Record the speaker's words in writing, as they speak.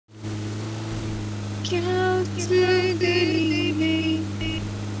क्या उस गली में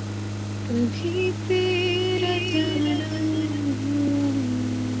कभी तेरा जाना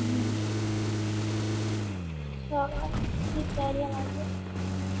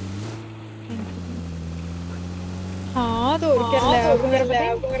हाँ तो क्या लैब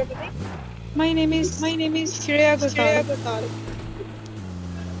वगैरह पता है। My name is Shreya Ghoshal.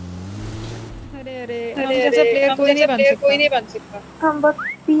 अरे अरे हम जैसा प्लेयर कोई नहीं बन सकता। हम बस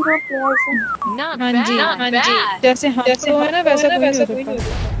हीरो प्लेयर्स हैं। हाँ जी जैसे हम तो है ना वैसा कोई नहीं हो सकता।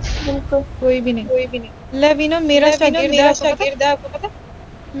 बिल्कुल कोई भी नहीं। लेविनो मेरा शागिर्द है आपको पता है?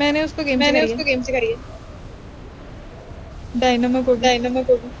 मैंने उसको गेम से करी है। डायनामो को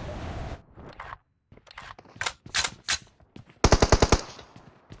भी।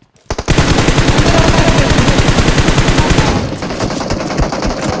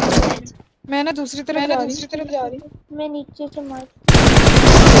 मैं ना दूसरी तरफ जा रही हूँ। मैं नीचे से मार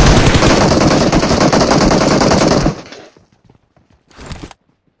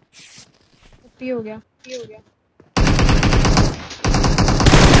हो गया।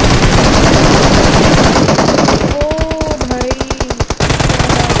 ओ भाई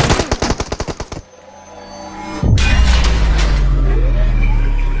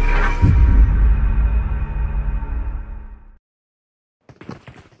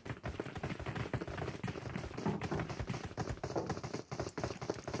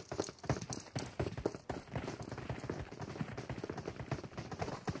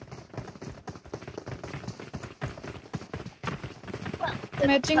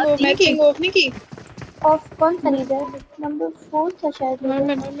मैचिंग ऑफ नहीं की। ऑफ कौन सा लीडर नंबर 4 था शायद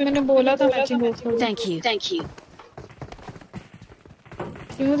मैंने बोला था मैचिंग ऑफ करो। Thank you.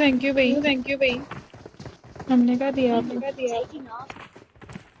 क्यों थैंक यू भाई। हमने कहा दिया आपको।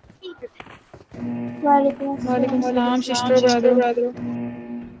 वालेकुम सलाम सिस्टर ब्रदर।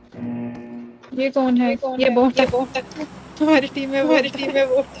 ये कौन है? ये बहुत हमारी टीम में बहुत है।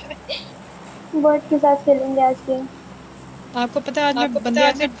 बर्ड के साथ खेलेंगे आज गेम। आपको पता है आज मैं बंदे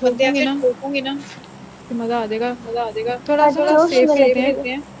ऐसे ठोकूंगी ना कि मजा आ जाएगा। थोड़ा आज सा जोश सेफ में लेते लगे।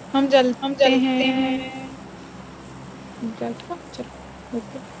 हैं। हम जलते हैं। बैठो चलो।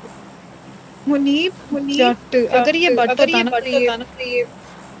 मुनीब जट अगर ये बट होता ना तो ये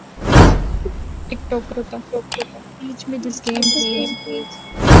टिकटॉक होता। बीच में दिस गेम प्लीज।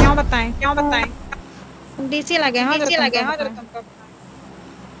 क्यों बताएं डीसी लगे हाँ जरा तुमका।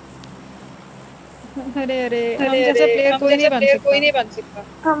 अरे हम जैसा प्लेयर कोई नहीं बन सकता।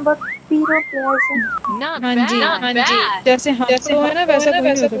 हम बस हीरो प्लेयर्स हैं। हाँ जी जैसे हम तो है ना वैसा कोई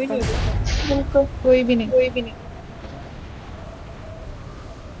नहीं हो सकता। बिल्कुल कोई भी नहीं।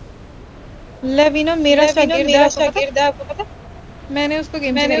 लेविनो मेरा शागिर्द है आपको पता है? मैंने उसको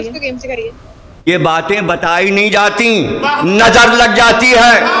गेम से करी है। ये बातें बताई नहीं जाती, नजर लग जाती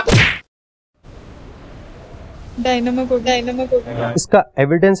है। डायनामो को इसका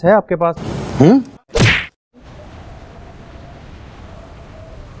एविडेंस है आपके पास?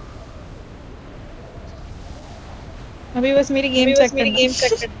 अभी बस मेरी गेम चेक करना।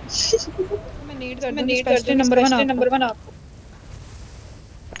 मैं नीड कर दूं नंबर 1 आपको।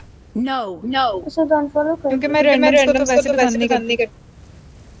 No. उसे तो अनफॉलो कर क्योंकि मैं रैंडम्स को तो वैसे पसंद नहीं करती।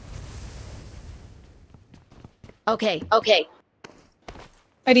 Okay.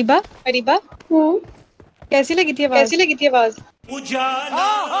 अरीबा कैसी लगी थी आवाज?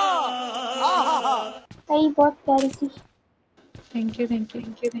 आई बहुत प्यारी थी। Thank you.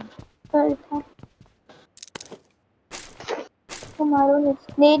 पर था तुम्हारो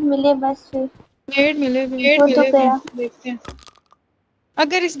नेट मिले बस फिर नेट मिले वो तो गया। देखते हैं।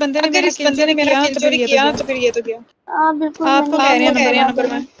 अगर इस बंदे ने मेरा किल चोरी किया तो फिर ये तो गया। हाँ बिल्कुल आपको कह रहे हैं नंबर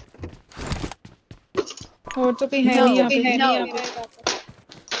 1 1। और तो कोई है नहीं यहाँ पे।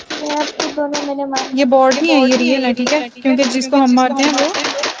 मैं आपको दोनों मैंने मारे। ये बॉर्ड नहीं है ये रियल है ठीक है क्योंकि जिसको हम मारते हैं वो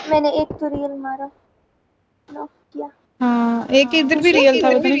मैंने एक तो रियल मारा नॉक किया। हाँ एक इधर भी रियल था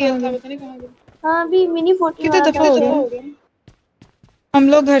पता नहीं कहाँ गया। हाँ अभी मिनी 40 कितने दफा हो गया। हम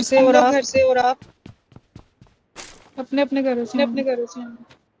लोग घर से और आप अपने घरों से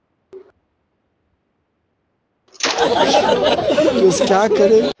क्या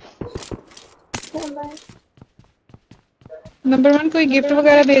करे। नंबर 1 कोई गिफ्ट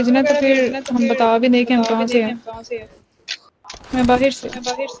वगैरह भेजना तो फिर हम बता भी दें कि हम कहाँ से हैं। मैं बाहर से।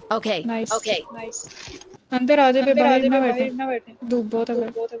 Okay. नाइस अंदर आ जाए बाहर ना बैठे धूप बहुत है।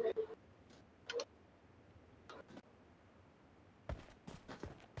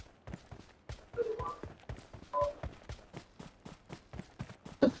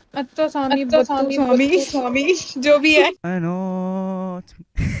 अच्छा स्वामी जो भी है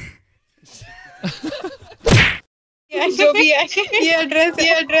ये एड्रेस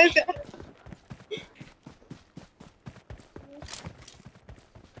है।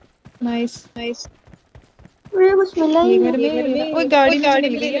 Nice nice. मुझे कुछ मिला ही ये नहीं। घर में ओए गाड़ी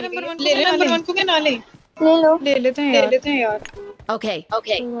मिल गई है नंबर 1 को। ले ले नंबर 1 को क्या ना ले ले लो। ले लेते हैं ले यार। लेते हैं यार। Okay,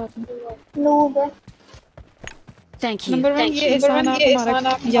 कोई बात नहीं। नूब है। thank you. नंबर 1 ये एहसान आप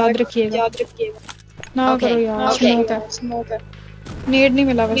हमारा याद रखिएगा। याद रखिएगा। ना Okay, करो यार। okay. स्मोक है। स्मोक है। नेड नहीं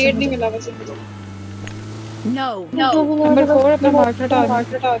मिला वैसे नीड नहीं मुझे। मिला वैसे मुझे। No. जो भी नहीं नंबर होगा 4 अपना मार्क हटा दो। मार्क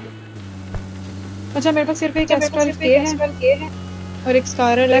हटा दो। अच्छा मेरे पास सिर्फ एक मेरे पास एस्ट्रल सिर्फ के एक है एस्ट्रल के है और एक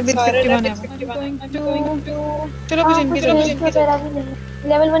स्कारल है विद 51 है। 51 I'm going to चलो हाँ कुछ कुछ इनकी वेस्ट वगैरह भी नहीं है।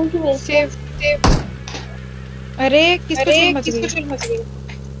 लेवल 1 की वेस्ट है। सेव। अरे किसको अरे चुल मच किसको गई। चुल मच गई।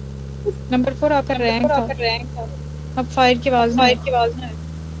 नंबर 4 आपका रैंक था। रैंक था। अब फायर की आवाज ना फायर की आवाज ना है।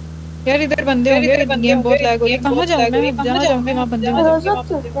 यार इधर बंदे होंगे। गेम बहुत लैग हो रही है। कहां जाऊं मैं। जहां जाऊंगी वहां बंदे होंगे। रोज़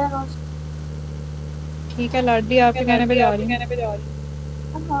चलते हैं रोज़। ठीक है लाडली आपके कहने पे जा रही हूं। कहने पे जा रही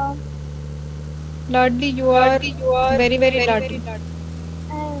हूं। हाँ लाडली you are very very Ladli. I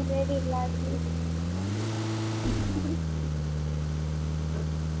am very lucky.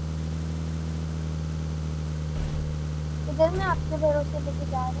 इधर मैं आपके भरोसे लेके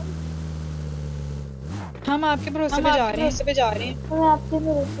जा रही हूँ। हम आपके भरोसे पे जा रहे हैं। पे जा रहे हैं। मैं आपके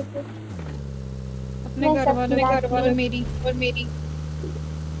भरोसे पे अपने मैं घर वालों सबकी और मेरी और मेरी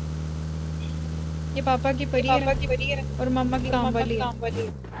ये पापा की परी पापा है की बड़ी है और मम्मा की काम वाली है। काम वाली है।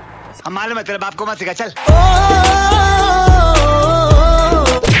 हम मालूम है तेरे बाप को मत सिखा चल।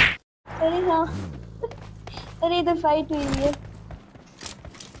 अरे हाँ अरे इधर फाइट हुई है।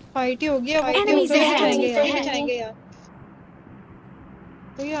 फाइट ही होगी अब Enemies ahead. जाएंगे यार।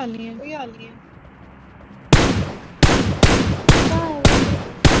 कोई हाल नहीं है। कोई हाल नहीं है। कहाँ है वो?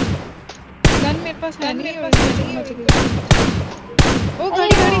 गन मेरे पास है नहीं और इसमें मच गई। ओ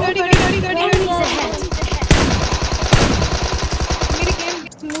गाड़ी गाड़ी गाड़ी गाड़ी गाड़ी गाड़ी Enemies ahead. मेरी गेम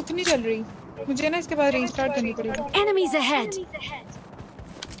स्मूथ नहीं चल रही। मुझे ना इसके बाद रीस्टार्ट करनी पड़ेगी। Enemies ahead.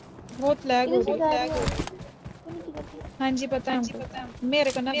 बहुत लैग हो इधर से रही है। गाड़ी आ रही है। हाँ जी पता है हमको।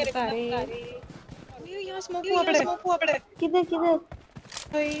 मेरे को ना बता रहे। यहाँ स्मोक हुआ पड़ा है। किधर किधर?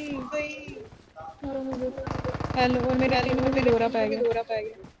 हेलो और मेरे एलिमी में भी दौरा पा गया।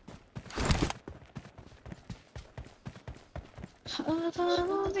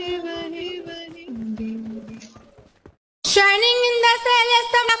 Shining in the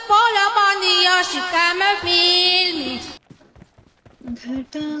celeste of the fall upon the ocean, come and feel me.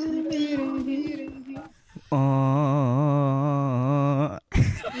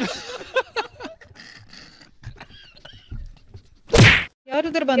 यार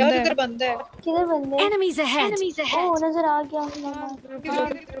उधर बंदा है। किधर बंदे? Enemies ahead. ओ नजर आ गया मामा। रुक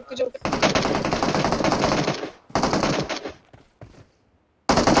जाओ।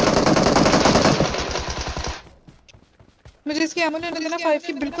 मुझे इसकी एमो नहीं देना। 5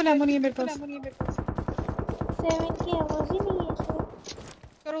 की बिल्कुल एमो नहीं है मेरे पास। 7 की आवाज ही नहीं है इसमें।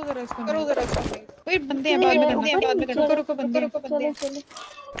 करो जरा इसको। कोई बंदे हैं बाद में करना। रुको बंदे। चलो चलो।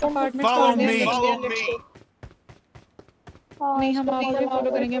 अपार्टमेंट Follow छोड़ me. देंगे। नहीं हम आपको भी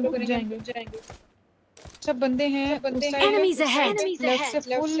फॉलो करेंगे। हम खुद जाएंगे। सब बंदे हैं उस साइड। Enemies ahead. लेफ्ट से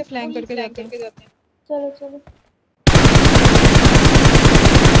फुल फ्लैंक करके जाते हैं। चलो चलो।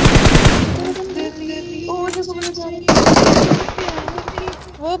 ओ देखो मुझे जा रही है।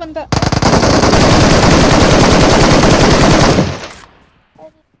 वो बंदा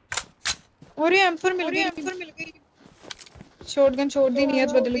और ये M4 मिल गई। शॉटगन छोड़ दी। नियत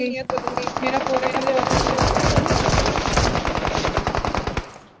बदल गई। मेरा फोन चले वापस।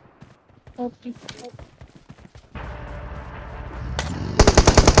 Okay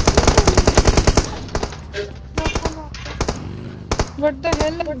what the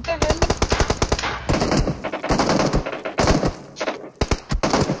hell.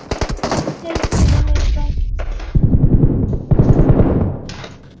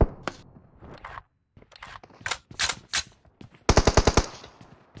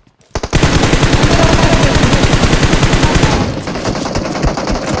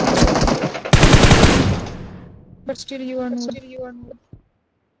 But still you are not.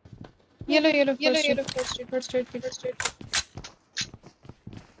 Yellow. First aid kit.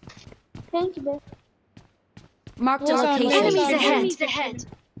 Thank you. Marked a Yes, location. enemies ahead.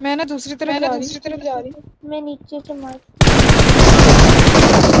 मैं ना दूसरी तरफ जा रही हूँ। मैं नीचे से मार।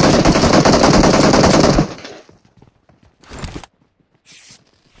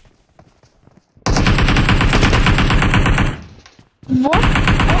 What?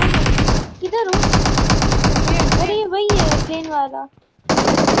 किधर हूँ? अरे ये वही है प्लेन वाला।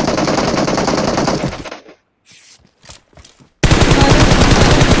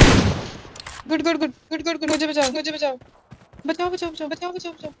 गुड मुझे बचाओ। बचाओ।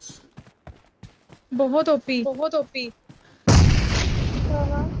 बहुत ओपी।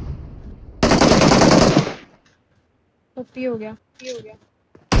 बाबा ओपी हो गया।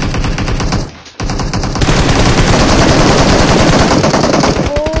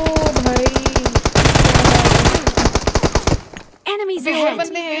 ओ भाई Enemies और ahead!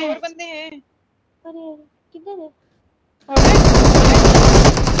 बंदे हैं। अरे किधर है? और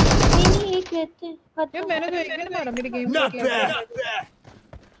नहीं एक रहते हैं। यार मैंने तो एक भी नहीं मारा, मेरी गेम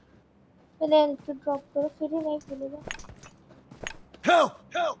पहले हेल्थ ड्रॉप करो फिर ही लाइफ मिलेगा।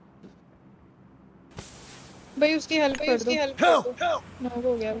 भाई उसकी हेल्प कर दो। नो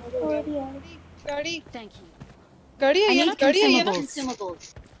हो गया। और यार Thank you. गाड़ी I है need ना? consumables.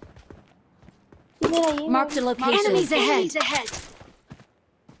 किधर आई? Marked a location. Enemies ahead!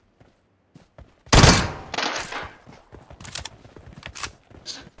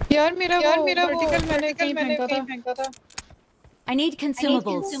 यार मेरा वर्टिकल मैंने कहीं फेंका था। I need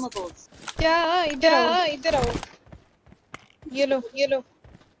consumables. क्या इधर आओ। ये लो।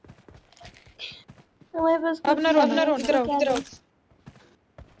 हमारे पास अपना रोन इधर आओ।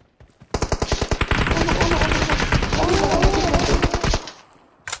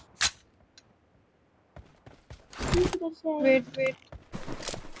 वेट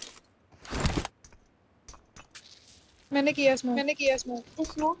मैंने किया स्मोक।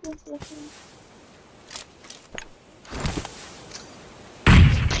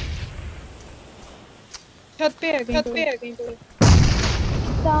 छत पे है कहीं तो।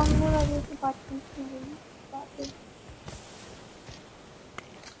 सामने वाले से बात करते हैं।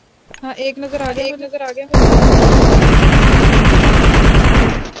 हाँ एक नजर आ गया।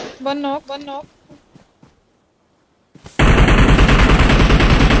 One knock. वन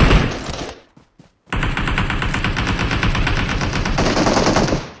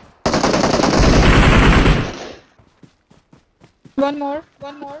मोर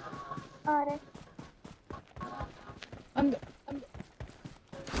आ रहे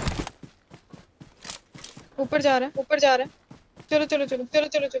ऊपर जा रहा है। चलो चलो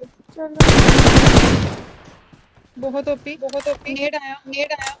बहुत ओपी नेड आया।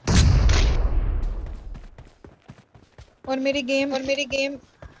 और मेरी गेम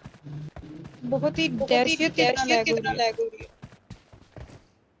बहुत ही दहशत की तरह लैग हो रही है।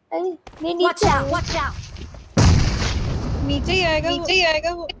 अरे नहीं Watch out! Watch out! नीचे ही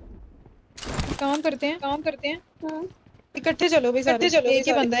आएगा वो। काम करते हैं। इकट्ठे चलो भाई सारे। एक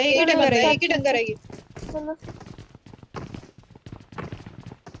ही बंदा है, एक ही डंगर है ये। चलो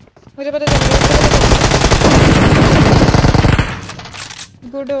मुझे पता चल गया।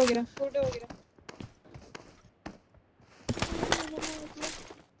 गुड हो गया।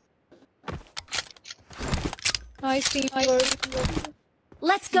 Nice team work.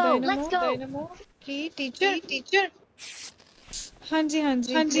 Let's go! Dynamo की टीचर। हाँ जी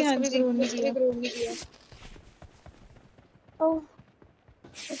ग्रूव नहीं किया। ओह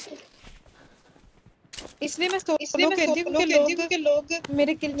इसलिए मैं सोलो खेलती हूँ क्योंकि लोग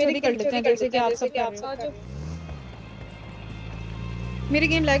मेरे किल चोरी कर लेते हैं, जैसे कि आप सब कर रहे हो। मेरी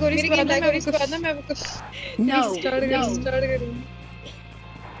गेम लैग हो रही है। इसके बाद ना मैं कुछ No! स्टार्ट करूँ।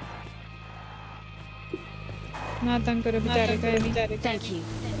 ना तंग करो बेचारे का। Thank you.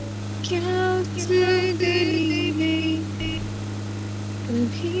 क्या गली में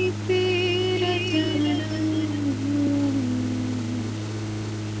कभी तेरा जाना।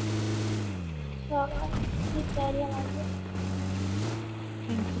 ये प्यारी आवाज है।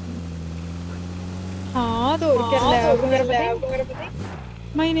 हाँ तो और क्या लैब वगैरह पता है।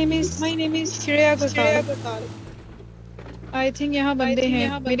 My name is Shreya Ghoshal. I think यहाँ बंदे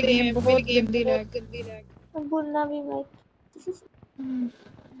हैं। मेरी गेम बहुत गंदी लैग। बोलना भी मत।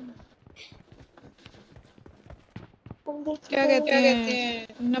 तुम देखते क्या कहते हैं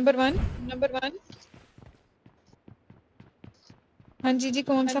नंबर वन। हाँ जी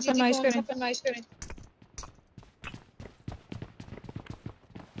कौन सा फरमाइश करें। फरमाइश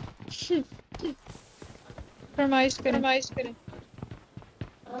करें।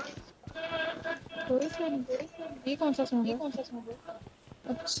 ये कौन सा सॉन्ग है?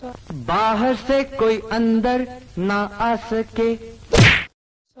 अच्छा बाहर से कोई अंदर ना आ सके।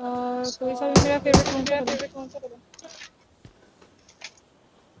 कोई सा भी मेरा फेवरेट कौन सा लगा?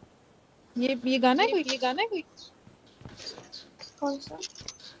 ये गाना है कोई? कौन सा?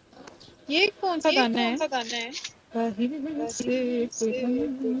 ये कौन सा गाना है? बाहर से कोई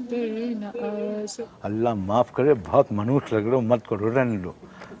अंदर ना आ सके। अल्लाह माफ करे, बहुत मनुष्य लग रहे हो, मत करो, रहने दो,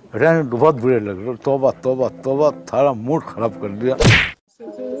 बहुत बुरे लग रहे हो। तौबा थारा मूड खराब कर दिया।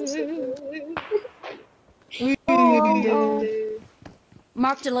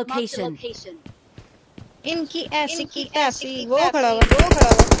 Marked a location. इनकी ऐसी की तैसी। वो खड़ा हुआ।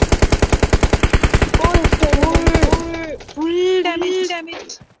 Full damage.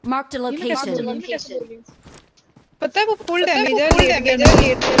 Marked a location. पता है वो फुल डैमेज है,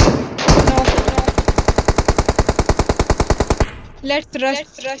 लेट्स रश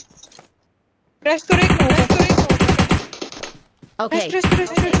रश करो एक नोक। Okay. Rush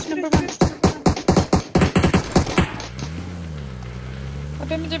number 1।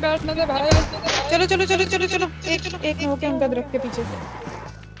 अबे मुझे बैठना था भाई। चलो चलो चलो चलो चलो, एक नोक है उनका दरख्त के पीछे।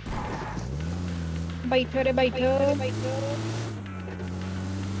 बैठो रे बैठो।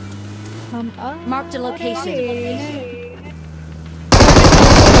 हम Marked a location.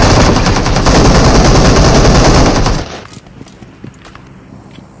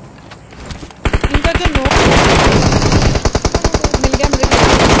 इनका जो नोक मिल गया मुझे।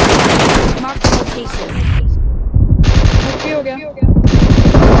 Marked a location. ओके हो गया।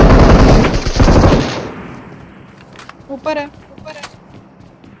 ऊपर है।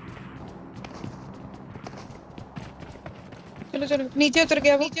 चलो चलो नीचे उतर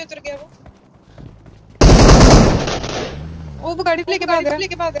गया वो। ओ वो गाड़ी लेके भाग रहा है।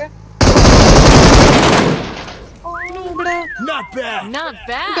 बड़ा Not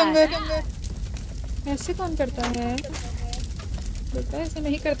bad. डंगर ऐसे कौन करता है बेटा? ऐसे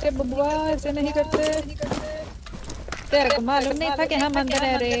नहीं करते बबुआ, ऐसे नहीं करते। तेरे को मालूम नहीं था कि हम अंदर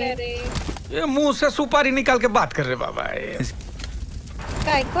रह रहे। ये मुंह से सुपारी निकाल के बात कर रहे बाबा।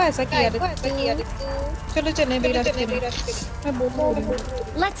 काय को ऐसा किया रे? चलो चलें भी रास्ते में। मैं बोल रही हूँ।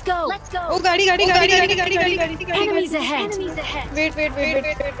 Let's go. ओ गाड़ी। Enemies ahead. वेट।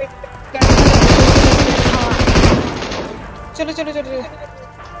 चलो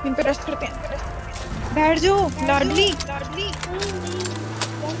इन पे रेस्ट करते हैं। बैठ जाओ लाडली।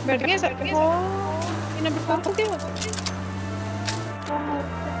 बैठ गए सब। ये नंबर 4 को क्या हुआ?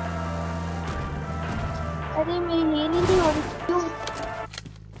 अरे मेरी हील नहीं हो रही क्यों?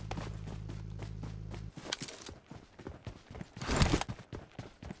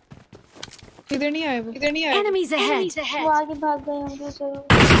 इधर नहीं आए वो। Enemies ahead. वो आगे भाग गए होंगे जरूर।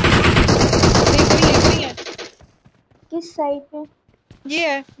 नहीं है। किस साइड पे? ये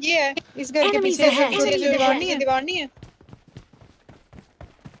है इस घर के Enemies पीछे। ahead. दीवार नहीं है।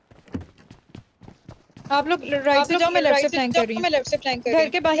 आप लोग राइट से जाओ, मैं लेफ्ट से फ्लैंक कर रही हूँ। घर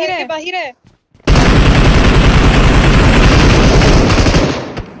के बाहर है।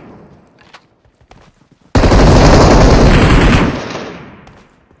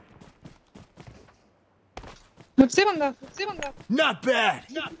 मुझसे पंगा। Not bad.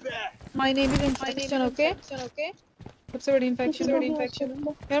 My name is infection. Okay सबसे बड़ी इन्फेक्शन।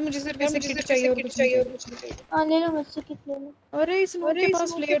 यार मुझे सिर्फ ऐसे किट चाहिए और कुछ नहीं। हाँ ले लो मुझसे किट ले लो। अरे इस नोट के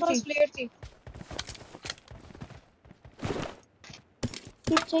पास फ्लेयर थी।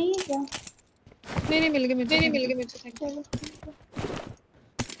 किट चाहिए क्या? नहीं मिल गई मुझे। चलो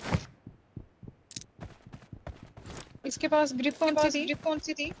इसके पास ग्रिप कौन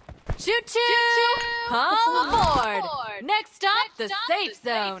सी थी? Choo choo. All aboard. Next stop, the safe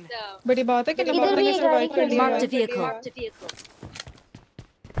zone. बड़ी बात है कि इधर नंबर भी ने सर्वाइव कर लिया। Marked a vehicle.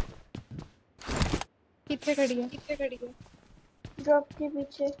 कितने खड़ी है? ड्रॉप के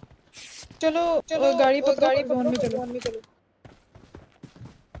पीछे। चलो गाड़ी पकड़ो, जोन में चलो।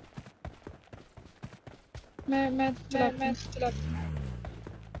 मैं चलाती हूँ।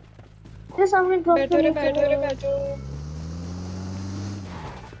 तेरे सामने ड्रॉप बैठो रे बैठो।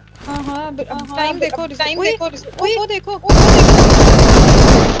 हाँ टाइम देखो। वो देखो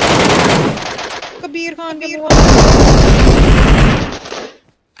कबीर खान के मुंह।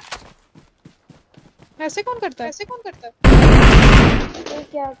 ऐसे कौन करता है? ये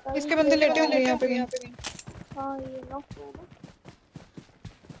क्या आता है? इसके बंदे लेटे होंगे यहाँ पे। हाँ ये नो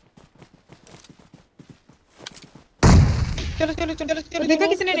चलो देखा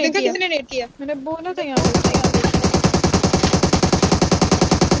किसने नेट किया? मैंने बोला था यहाँ पे।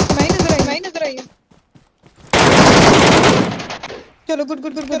 मैं नजर आई। चलो गुड।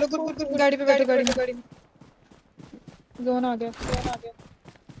 गाड़ी पे बैठो। गाड़ी में जोन आ गया।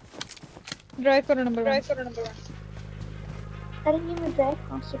 ड्राइव करो नंबर 1। अरे ये मैं ड्राइव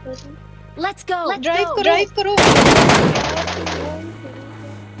कहाँ से करूँ? Let's go. ड्राइव करो।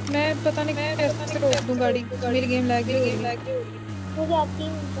 मैं पता नहीं कैसे रोक दूं गाड़ी। मेरी गेम लैग रही है। मुझे आती है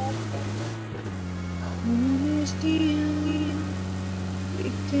ड्राइव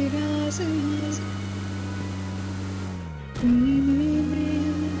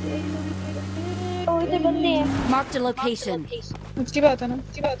इधर बंदे हैं। Marked a location. अच्छी बात है ना।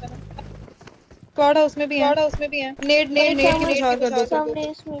 स्क्वाड हाउस में भी है। नेट की बुछार कर दो। सामने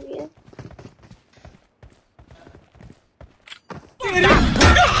इसमें भी है।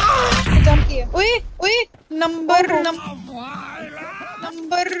 जंप किया। ओए नंबर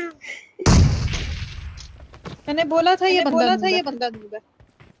मैंने बोला था ये बंदा दूंगा।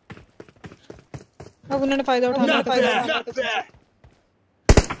 अब उन्होंने फायदा उठाना है।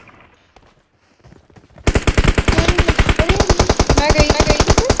 मैं गई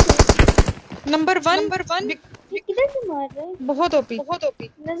नंबर वन किधर से मार रहे हैं? बहुत ओपी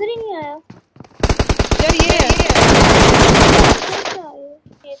नजर ही नहीं आया। यार ये है क्या है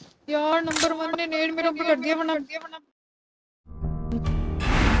ये? यार नंबर वन ने नेड मेरे ऊपर कर दिया वरना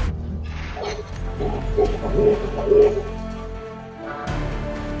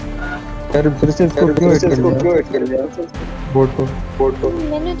यार फिर से इसको क्यों ऐड कर लिया बोर्ड को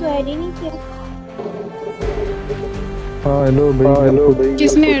मैंने तो ऐड ही नहीं किया। हाँ हेलो भाई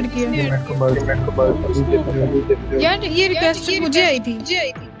किसने ऐड किया किया यार ये रिक्वेस्ट मुझे आई थी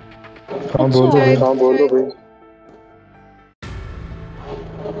हाँ बोलो भाई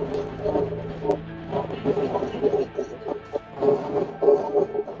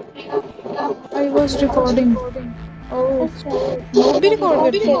आई वाज रिकॉर्डिंग ओह वो भी रिकॉर्ड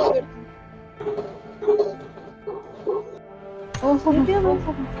करती है ओह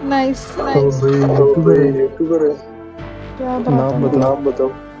नाइस यूट्यूबर है क्या नाम बताओ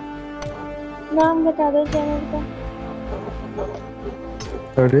नाम बता दो चैनल का।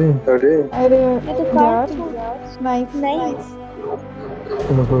 अरे अरे ये तो यार नाइस नाइस।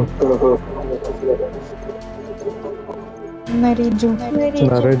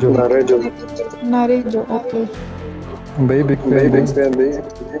 नरेजो ओके भाई बिग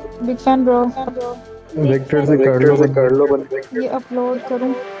फैन ब्रो वेक्टर से कर लो ये अपलोड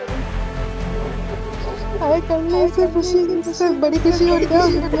करूं हाय करने से खुशी से बड़ी खुशी होती है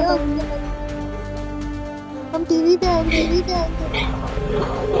हम टीवी पे आएंगे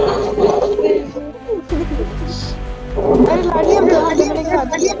अरे लाडली हम मैंने क्या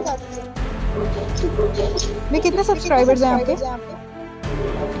मैं कितने सब्सक्राइबर्स हैं आपके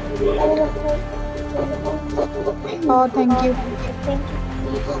ओह थैंक यू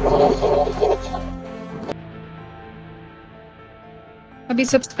अभी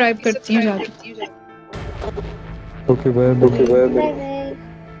सब्सक्राइब करती हूँ जाके ओके बाय बाय बाय।